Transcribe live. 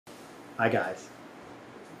Hi guys.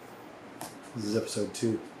 This is episode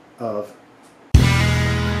 2 of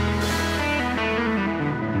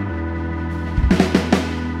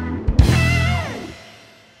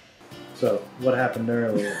So, what happened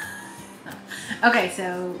earlier? Okay,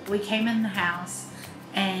 so we came in the house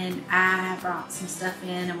and I brought some stuff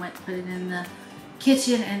in and went to put it in the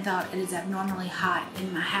kitchen and thought it is abnormally hot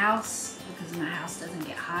in my house because my house doesn't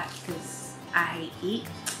get hot because I hate heat.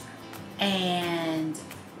 And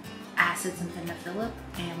I said something to Philip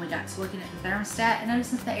and we got to looking at the thermostat and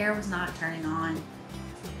noticed that the air was not turning on.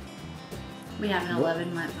 We have an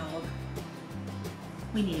 11-month-old.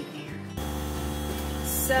 We needed air.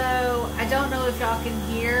 So I don't know if y'all can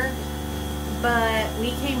hear, but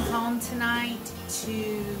we came home tonight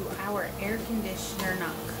to our air conditioner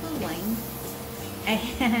not cooling,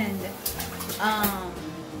 and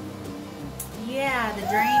yeah, the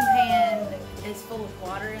drain pan is full of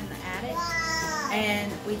water in the attic,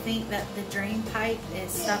 and we think that the drain pipe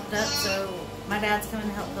is stopped up, so my dad's coming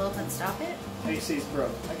to help Philip and stop it. AC's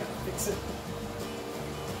broke. I gotta fix it.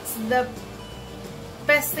 It's the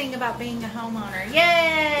best thing about being a homeowner.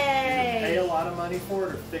 Yay! Pay a lot of money for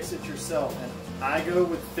it or fix it yourself. And I go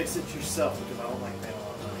with fix it yourself because I don't like paying a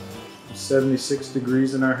lot of money. 76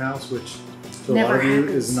 degrees in our house, which to a Never lot of you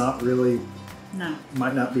happens. is not really, No,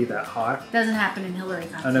 might not be that hot. doesn't happen in Hillary.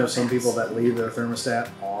 I know some people that leave their thermostat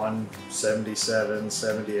on 77,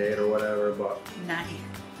 78 or whatever, but Not here.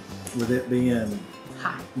 with it being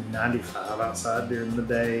Hot. 95 outside during the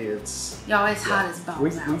day, it's... Y'all as hot as balls We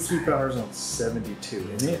outside. keep ours on 72,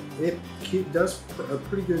 and it does a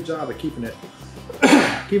pretty good job of keeping it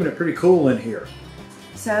keeping it pretty cool in here.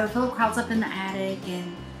 So Philip crawls up in the attic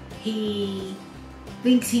and he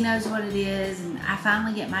thinks he knows what it is, and I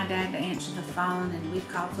finally get my dad to answer the phone, and we've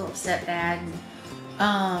called Philip's stepdad,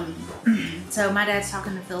 and so my dad's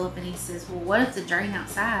talking to Philip and he says, well, what if the drain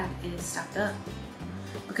outside is stopped up?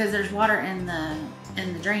 Because there's water in the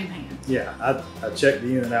drain pan. Yeah, I checked the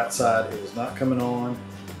unit outside, it was not coming on.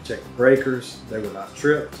 Checked the breakers, they were not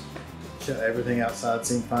tripped. Everything outside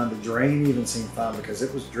seemed fine. The drain even seemed fine because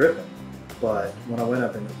it was dripping. But when I went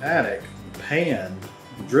up in the attic,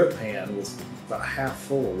 the drip pan was about half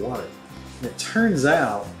full of water. And it turns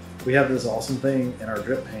out we have this awesome thing in our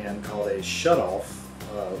drip pan called a shut-off,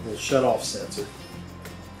 little shut-off sensor.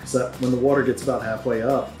 So that when the water gets about halfway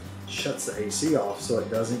up, shuts the AC off so it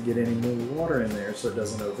doesn't get any more water in there, so it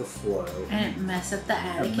doesn't overflow. And it mess up the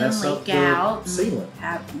attic and mess up leak the out ceiling. and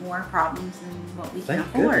have more problems than what we can Thank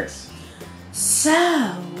afford. goodness.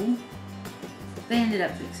 So they ended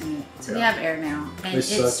up fixing it. So we Yeah. have air now, and They it's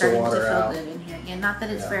suck the starting to water feel out. good in here again. Not that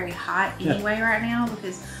it's Yeah. very hot Yeah. anyway right now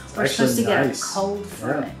because we're actually supposed to get nice. a cold from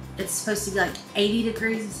Yeah. it. It's supposed to be like 80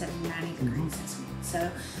 degrees instead of 90 degrees this week. So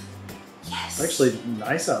yes, It's actually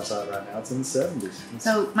nice outside right now. It's in the 70s. It's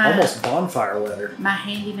So my- almost bonfire weather. my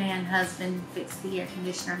handyman husband fixed the air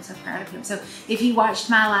conditioner. I'm so proud of him. So if you watched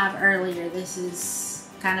my live earlier, this is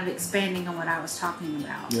kind of expanding on what I was talking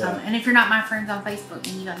about. Yeah. And if you're not my friends on Facebook,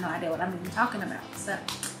 then you have no idea what I'm even talking about. So,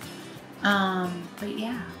 but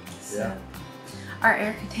yeah. So Yeah. our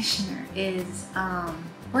air conditioner is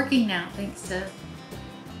working now thanks to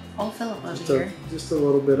old Philip over here. Just a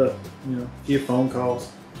little bit of, a few phone calls,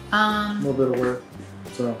 a little bit of work.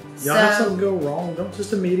 So, y'all have So- something go wrong, don't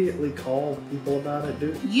just immediately call people about it.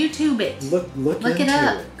 YouTube it. Look Look into it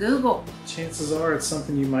up. Google. Chances are it's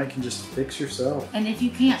something you might can just fix yourself. And if you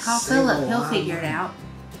can't call Save a Philip, he'll lot of figure it money. out.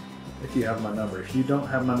 If you have my number. If you don't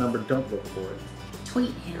have my number, don't look for it.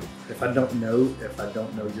 Tweet him. If I don't know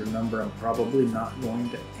your number, I'm probably not going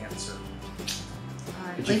to answer. All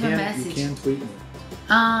right, But leave a you message. can tweet me.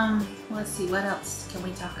 Let's see, what else can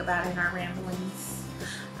we talk about in our ramblings?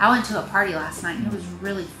 I went to a party last night and it was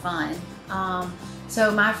really fun. So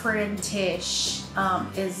my friend Tish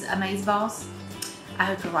is a Maze Boss. I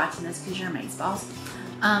hope you're watching this because you're a Maze Boss.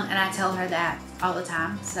 And I tell her that all the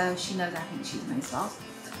time, so she knows I think she's a Maze Boss.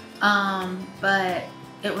 But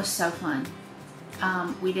it was so fun.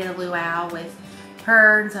 We did a luau with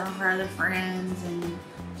her and some of her other friends and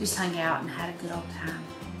just hung out and had a good old time.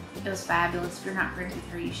 It was fabulous. If you're not friends with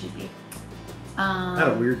her, you should be. I had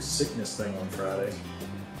a weird sickness thing on Friday.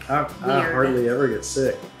 I Weird. hardly ever get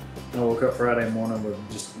sick. I woke up Friday morning with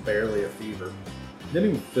just barely a fever. Didn't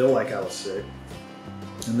even feel like I was sick.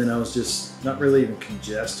 And then I was just not really even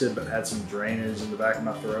congested, but had some drainage in the back of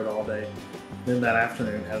my throat all day. Then that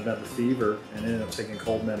afternoon had another fever and ended up taking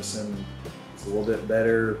cold medicine. It's a little bit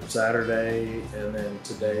better Saturday, and then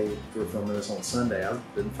today, we're filming this on Sunday. I've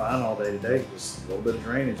been fine all day today, just a little bit of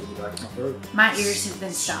drainage in the back of my throat. My ears have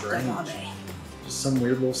been stopped up all Strange. day. Just some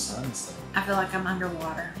weird little sinus thing. I feel like I'm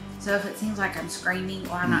underwater. So if it seems like I'm screaming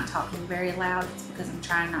or I'm not talking very loud, it's because I'm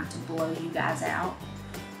trying not to blow you guys out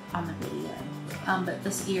on the video. But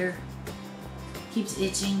this ear keeps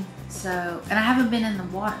itching. So, and I haven't been in the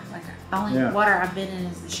water. Like, the only water I've been in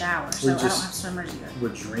is the shower. So I don't have swimmers either. We're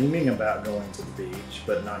dreaming about going to the beach,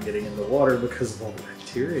 but not getting in the water because of all the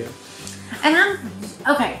bacteria. And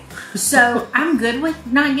so I'm good with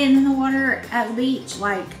not getting in the water at the beach.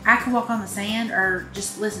 Like, I could walk on the sand or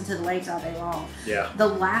just listen to the waves all day long. Yeah. The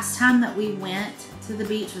last time that we went to the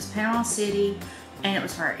beach was Panama City, and it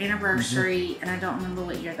was for our anniversary, and I don't remember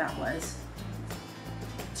what year that was.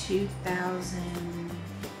 2000,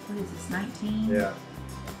 what is this, 19? Yeah.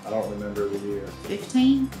 I don't remember the year.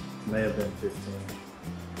 15? May have been 15.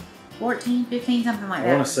 14, 15, something like that.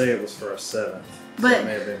 I want to say it was for our 7th. But so it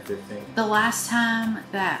may have been 15. the last time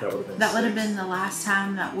that would have been the last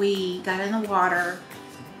time that we got in the water,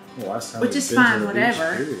 The last time which we've is been to fine, the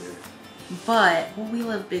whatever. beach, period. But we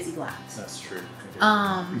live busy lives. That's true.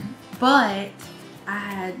 But I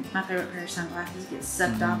had my favorite pair of sunglasses get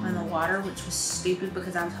sucked off in the water, which was stupid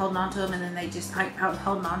because I was holding on to them and then I was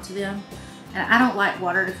holding on to them. And I don't like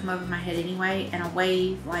water to come over my head anyway, and a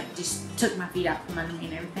wave like just took my feet out from under me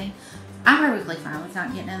and everything. I'm perfectly fine with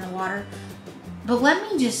not getting in the water. But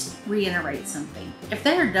let me just reiterate something. If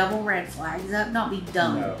there are double red flags up, don't be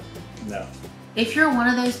dumb. No. If you're one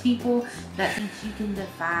of those people that thinks you can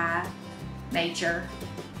defy nature,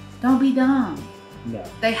 don't be dumb. No.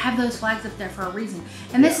 They have those flags up there for a reason.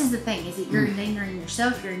 And this is the thing, is that you're endangering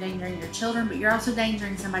yourself, you're endangering your children, but you're also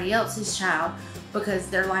endangering somebody else's child because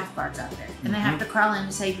they're lifeguards out there. And they have to crawl in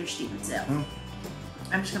to save your stupid self.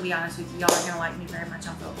 I'm just going to be honest with you. Y'all aren't going to like me very much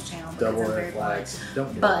on Philip's channel. Double red flags.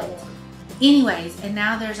 Don't get But anyways, and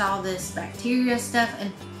now there's all this bacteria stuff.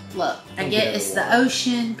 And look, I get it's the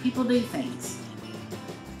ocean. People do things.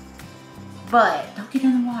 But don't get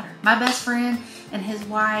in the water. My best friend and his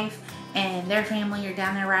wife and their family are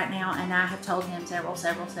down there right now, and I have told him several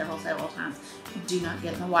times, do not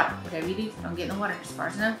get in the water. Whatever you do, don't get in the water. As far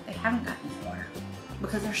as I know, they haven't gotten in the water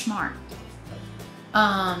because they're smart.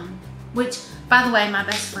 Which, by the way, my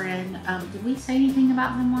best friend, did we say anything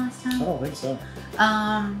about them last time? I don't think so.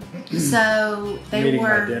 So they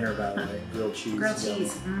were my dinner, by the way, grilled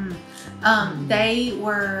cheese. They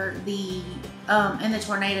were in the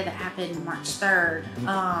tornado that happened March 3rd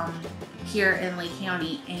here in Lee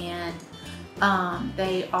County, and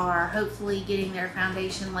they are hopefully getting their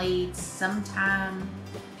foundation laid sometime.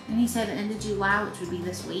 And he said the end of July, which would be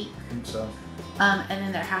this week. I think so. And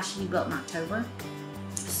then their house should be built in October.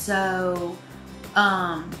 So,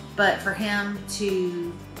 but for him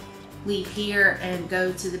to leave here and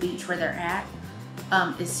go to the beach where they're at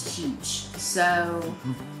is huge. So,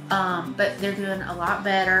 but they're doing a lot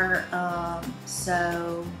better.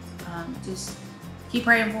 Just keep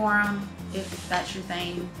praying for them if that's your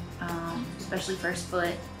thing, especially first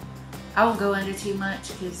foot. I won't go into too much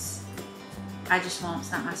because I just won't.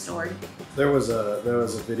 It's not my story. There was a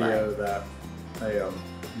video that a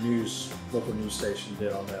local news station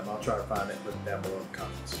did on them. I'll try to find it and put it down below in the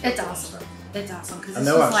comments. It's awesome. It's awesome because I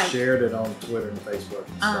know I shared it on Twitter and Facebook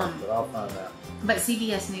and stuff, but I'll find that. But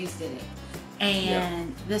CBS News did it,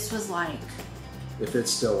 and this was like, if it's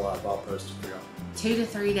still up, I'll post it for y'all. 2 to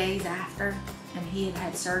 3 days after, and he had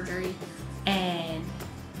had surgery, and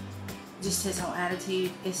just his whole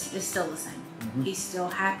attitude is still the same. He's still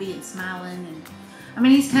happy and smiling, and I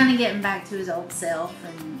mean, he's kind of getting back to his old self,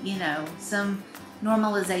 and you know, some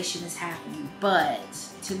normalization is happening. But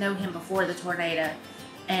to know him before the tornado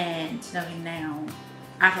and to know him now,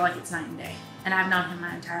 I feel like it's night and day. And I've known him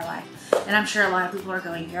my entire life. And I'm sure a lot of people are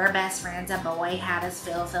going, you're best friends, a boy. How does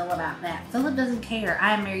Phil feel about that? Philip doesn't care.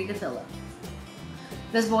 I am married to Philip.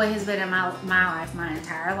 This boy has been in my life my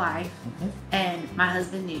entire life. And my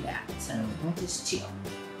husband knew that. So just chill.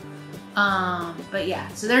 But yeah,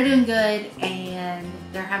 so they're doing good and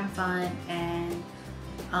they're having fun, and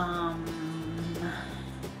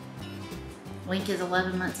Link is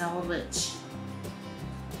 11 months old, which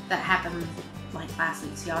that happened like last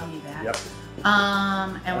week, so y'all knew that. Yep.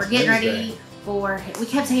 And we're getting ready for, we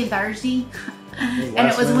kept saying Thursday, and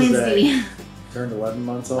Last it was Wednesday. Turned 11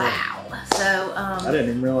 months old. Wow. So, I didn't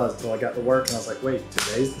even realize until I got to work and I was like, wait,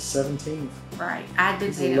 today's the 17th. Right. I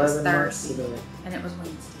did say it was Thursday, and it was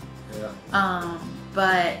Wednesday. Yeah.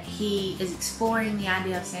 But he is exploring the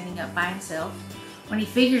idea of standing up by himself. When he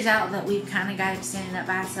figures out that we've kind of got him standing up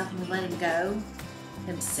by himself and we let him go,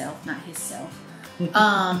 himself, not himself,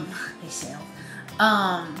 himself,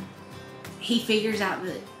 he figures out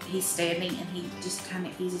that he's standing and he just kind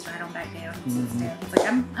of eases right on back down and sits down. He's like,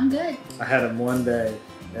 I'm good. I had him one day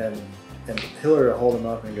and Philary would hold him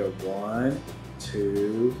up and go 1,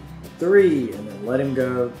 2, 3, and then let him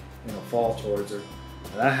go fall towards her.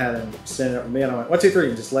 And I had him standing up with me, and I went, 1, 2, 3,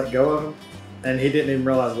 and just let go of him. And he didn't even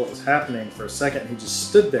realize what was happening for a second. He just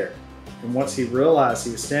stood there. And once he realized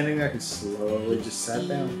he was standing there, he slowly just sat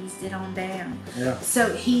down. Eased it on down. Yeah.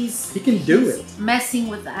 So he can do it. Messing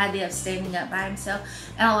with the idea of standing up by himself.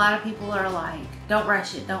 And a lot of people are like, don't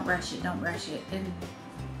rush it, don't rush it, don't rush it. And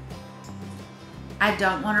I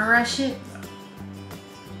don't want to rush it,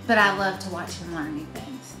 but I love to watch him learn new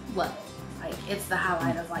things. Love it. Like, it's the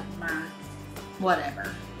highlight of like my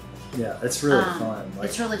whatever. Yeah, it's really fun. Like,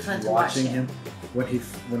 it's really fun to watching watch him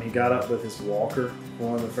when he got up with his walker for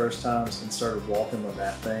one of the first times and started walking with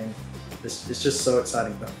that thing. It's just so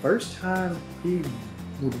exciting. The first time he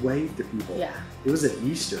would wave to people, Yeah. it was at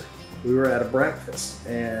Easter. We were at a breakfast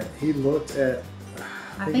and he looked at.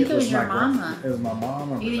 I think it was your mama. It was my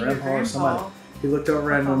mom or my Either grandpa or somebody. He looked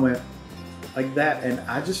over at him and went like that, and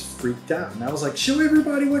I just freaked out. And I was like, "Show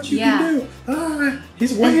everybody what you can do!" Ah,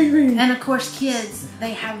 he's waving. And of course, kids,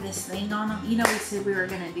 they have this thing on them. You know, we said we were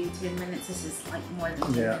gonna do 10 minutes. This is like more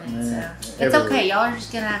than 10 minutes. So it's okay. Y'all are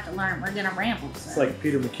just gonna have to learn. We're gonna ramble. So. It's like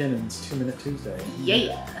Peter McKinnon's 2 Minute Tuesday.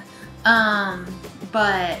 Yeah.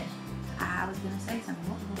 But I was gonna say something.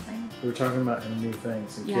 What was I saying? We were talking about new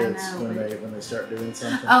things and kids when they start doing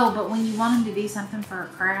something. Oh, but when you want them to do something for a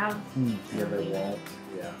crowd, yeah, they won't.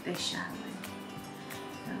 Yeah. They shy away.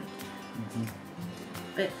 Mm-hmm.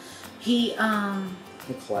 But he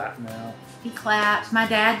He'll clap now. He claps. My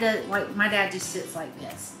dad does. Like, my dad just sits like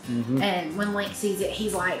this, and when Link sees it,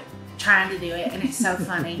 he's like trying to do it, and it's so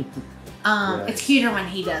funny. Yeah. It's cuter when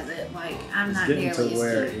he does it. Like, I'm not nearly as getting to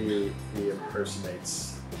where cute. he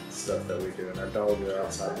impersonates stuff that we do, and our dogs are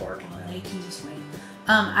outside barking now. They can just wait.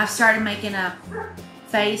 I've started making a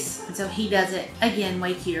face, and so he does it again.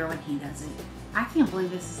 Way cuter when he does it. I can't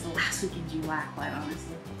believe this is the last week in July. Quite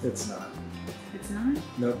honestly, It's not. it's not.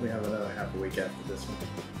 Nope, we have another half a week after this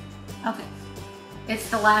one. Okay, it's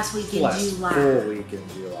the last week in Last July. full week in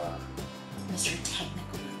July. Mr.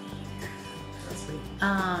 Technical here. That's it.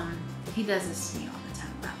 He does this to me all the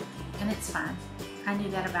time, probably, and it's fine. I knew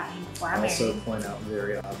that about him before I married Also him. point out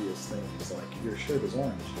very obvious things like your shirt is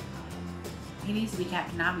orange. He needs to be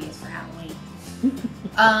Captain Obvious for Halloween.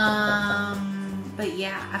 But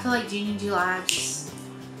yeah, I feel like June and July,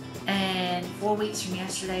 and 4 weeks from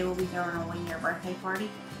yesterday, we'll be throwing a 1-year birthday party.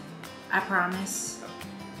 I promise.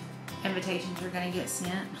 Invitations are gonna get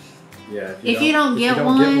sent. Yeah. If you don't get get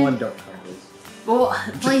one, one, don't come. Please. Well,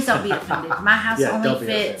 please don't be offended. My house Yeah, only don't be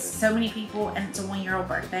fits offended. so many people, and it's a 1-year-old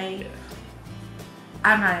birthday. Yeah.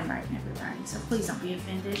 I'm not inviting everybody, so please don't be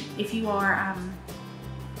offended. If you are,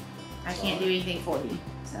 I can't do anything for you.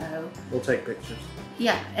 So We'll take pictures.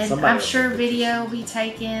 yeah, and Somebody I'm will sure take video will be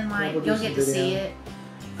taken. Like, we'll do you'll some get to see video. it.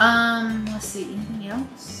 Let's see, anything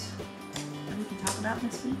else that we can talk about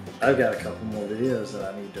this week? I've got a couple more videos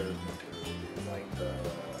that I need to do, like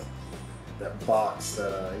that box,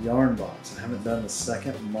 that yarn box. I haven't done the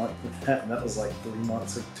second month with that, and that was like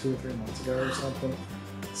 2 or 3 months ago or something.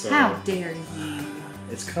 So How dare you?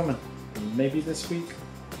 it's coming. Maybe this week.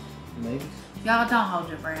 Maybe. Y'all don't hold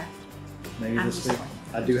your breath. Maybe I'm this just week. playing.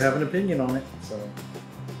 I do have an opinion on it, so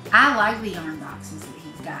I like the yarn boxes that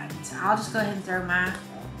he's got, so I'll just go ahead and throw my.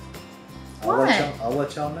 I'll What?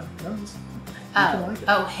 let y'all know. No, you can like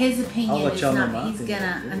it. His I'll opinion let is y'all know not. my He's opinion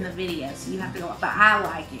gonna on the in the video, so you have to go. But I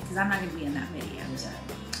like it because I'm not gonna be in that video. So,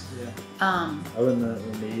 Yeah. Oh, and the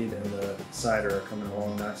mead and the cider are coming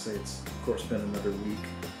along nicely. It's of course been another week.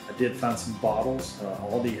 I did find some bottles.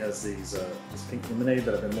 Aldi has these this pink lemonade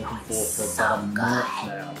that I've been looking for so about a month good.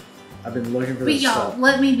 now. I've been looking for But this y'all, stuff.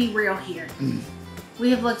 let me be real here. We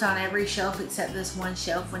have looked on every shelf except this one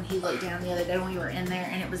shelf. When he looked down the other day when we were in there,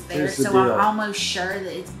 and it was there. Here's the So deal. I'm almost sure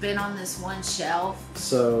that it's been on this one shelf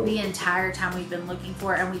So the entire time we've been looking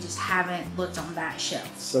for it, and we just haven't looked on that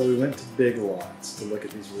shelf. So we went to Big Lots to look at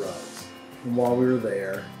these rugs. And while we were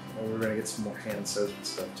there, we were going to get some more hand soap and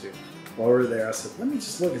stuff too. While we were there, I said, let me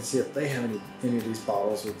just look and see if they have any of these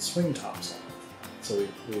bottles with swing tops on them. So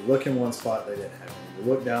we look in one spot, they didn't have any. We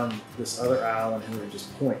look down this other aisle, and there were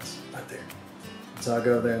just points right there. So I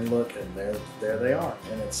go there and look, and there they are.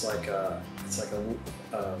 And it's like a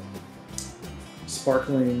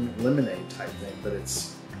sparkling lemonade type thing, but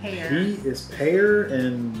it's Pear. he is pear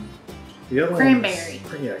and the other Cranberry.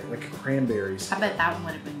 one is, like cranberries. I bet that one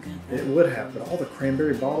would have been good. It would have, but all the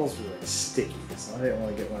cranberry bottles were like sticky, so I didn't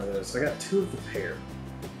want to get one of those. So I got 2 of the pear,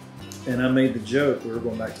 and I made the joke. We were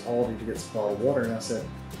going back to Aldi to get some bottled water, and I said,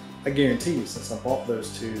 I guarantee you, since I bought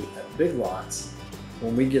those 2 at Big Lots,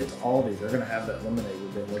 when we get to Aldi, they're going to have that lemonade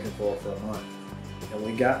we've been looking for a month. And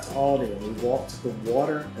we got to Aldi, and we walked to the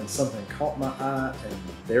water, and something caught my eye, and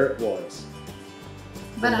there it was.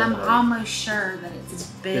 But I'm lemonade. almost sure that it's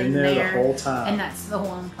been there there the whole time. and that's the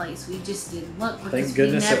one place we just didn't look because Thank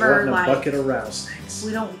goodness we it never wasn't like a bucket of rattlesnakes.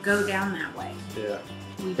 we don't go down that way. Yeah.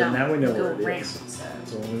 We But don't. now we know go where it around, is. So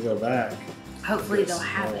So when we go back, hopefully yes, they'll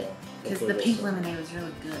have it because the hopefully pink they'll- lemonade was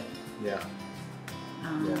really good. Yeah.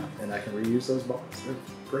 Um, Yeah, and I can reuse those bottles. They're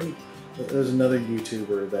great. There's another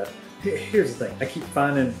YouTuber that. Here's the thing. I keep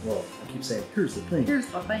finding. Well, I keep saying, "Here's the thing," Here's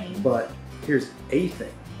the thing. but here's a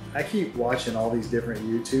thing. I keep watching all these different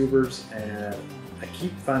YouTubers, and I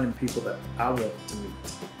keep finding people that I want to meet.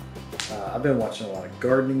 I've been watching a lot of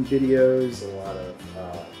gardening videos, a lot of.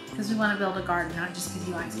 Because we want to build a garden, not just because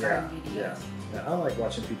he likes garden videos. Yeah. Now, I like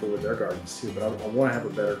watching people with their gardens too, but I want to have a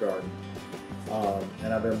better garden.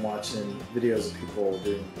 And I've been watching videos of people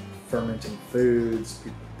doing fermenting foods,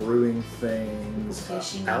 people brewing things,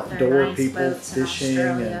 Fishing out there, outdoor nice people boats in fishing,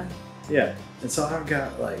 Australia. and yeah. And so I've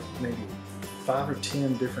got like maybe 5 or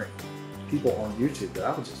 10 different people on YouTube that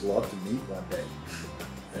I would just love to meet one day.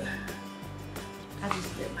 I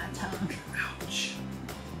just bit my tongue. Ouch.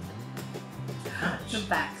 The Ouch.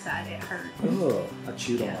 backside, it hurt. Oh, I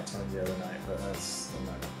chewed on Yeah. my tongue the other night, but I'm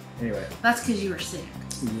not. Anyway. That's because you were sick.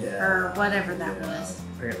 Yeah. Or whatever that yeah, was.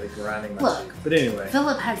 Apparently grinding my Look, teeth. But anyway.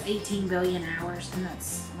 Philip has 18 billion hours, and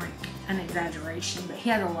that's like an exaggeration, but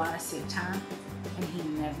he has a lot of sick time, and he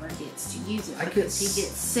never gets to use it I because get he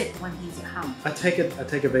gets sick when he's at home. I take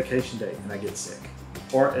a vacation day and I get sick.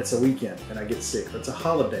 Or it's a weekend and I get sick. Or it's a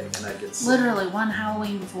holiday and I get sick. Literally, one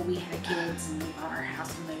Halloween before we had kids and we bought our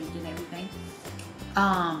house and moved and everything,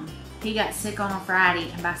 he got sick on a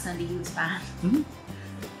Friday, and by Sunday he was fine. Mhm.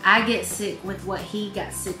 I get sick with what he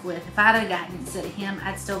got sick with. If I'd have gotten it instead of him,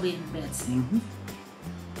 I'd still be in the bed sick. Mhm.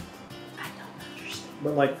 I don't understand.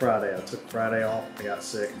 But like Friday, I took Friday off. I got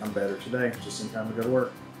sick. I'm better today. Just in time to go to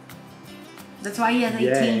work. That's why he has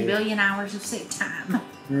Yay. 18 billion hours of sick time.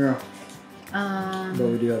 Yeah. But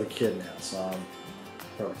Um, we do have a kid now, so I'll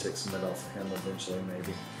probably take some of it off of him eventually,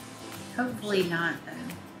 maybe. hopefully not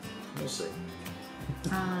though. We'll see.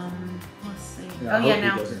 Let's see. Yeah, I Oh hope yeah, he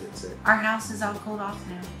now doesn't get sick. our house is all cooled off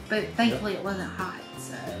now, but thankfully it wasn't hot,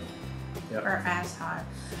 so Yep. or as hot.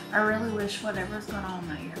 I really wish whatever's going on in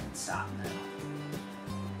my ear would stop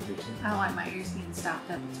though. Me too. I don't like my ears being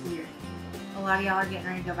stopped up. It's weird. A lot of y'all are getting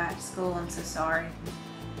ready to go back to school. I'm so sorry.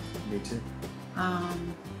 Me too.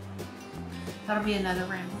 That'll be another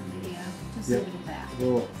rambling video. Just Yep. leave it at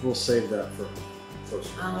that. We'll save that for close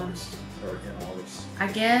to Um, August or in August. I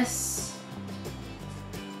guess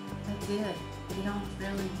that's it. We don't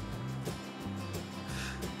really.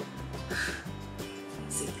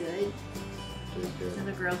 Is it good? Doing good.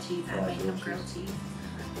 Another grilled cheese. I like made them grilled grilled cheese.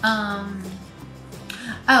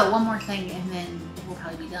 Oh, one more thing, and then we'll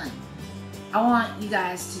probably be done. I want you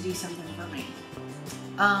guys to do something for me.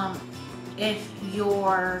 If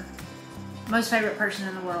your most favorite person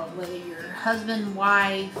in the world, whether your husband,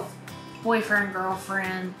 wife, boyfriend,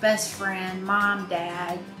 girlfriend, best friend, mom,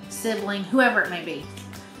 dad, sibling, whoever it may be,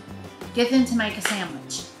 get them to make a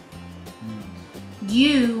sandwich.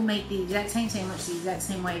 You make the exact same sandwich the exact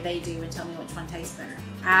same way they do and tell me which one tastes better.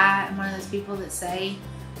 I am one of those people that say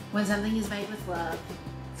when something is made with love,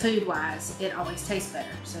 food wise, it always tastes better.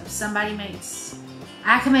 So if somebody makes,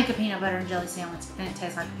 I can make a peanut butter and jelly sandwich and it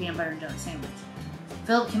tastes like a peanut butter and jelly sandwich.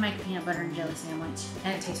 Philip can make a peanut butter and jelly sandwich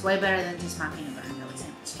and it tastes way better than just my peanut butter and jelly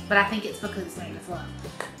sandwich. But I think it's because it's made with love.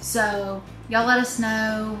 So y'all let us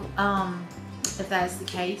know if that is the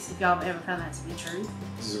case, if y'all have ever found that to be true.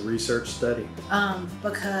 This is a research study.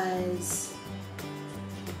 Because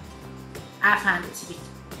I find it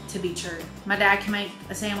to be true. My dad can make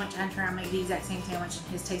a sandwich, I'm trying to make the exact same sandwich and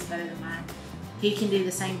his tastes better than mine. He can do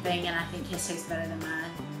the same thing and I think his tastes better than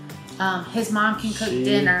mine. His mom can cook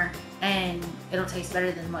dinner and it'll taste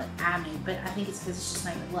better than what I made, but I think it's because it's just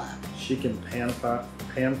made with love. She can pan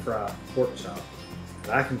fry pork chop.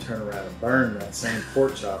 And I can turn around and burn that same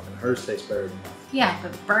pork chop and hers tastes better than mine. Yeah,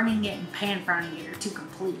 but burning it and pan frying it are two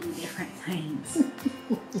completely different things.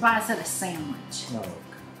 That's why I said a sandwich. Oh,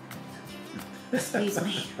 Excuse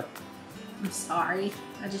me. I'm sorry.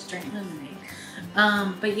 I just drank lemonade.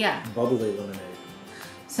 But yeah. bubbly lemonade.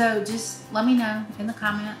 So just let me know in the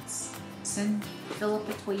comments. Send Philip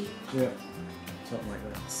a tweet. Yeah, something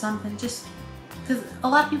like that. Something. Just because a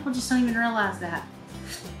lot of people just don't even realize that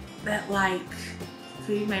like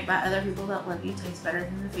food made by other people that love you tastes better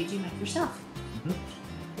than the food you make yourself.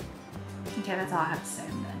 Mm-hmm. Okay, that's all I have to say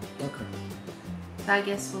on that. Okay. So I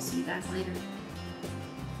guess we'll see you guys later.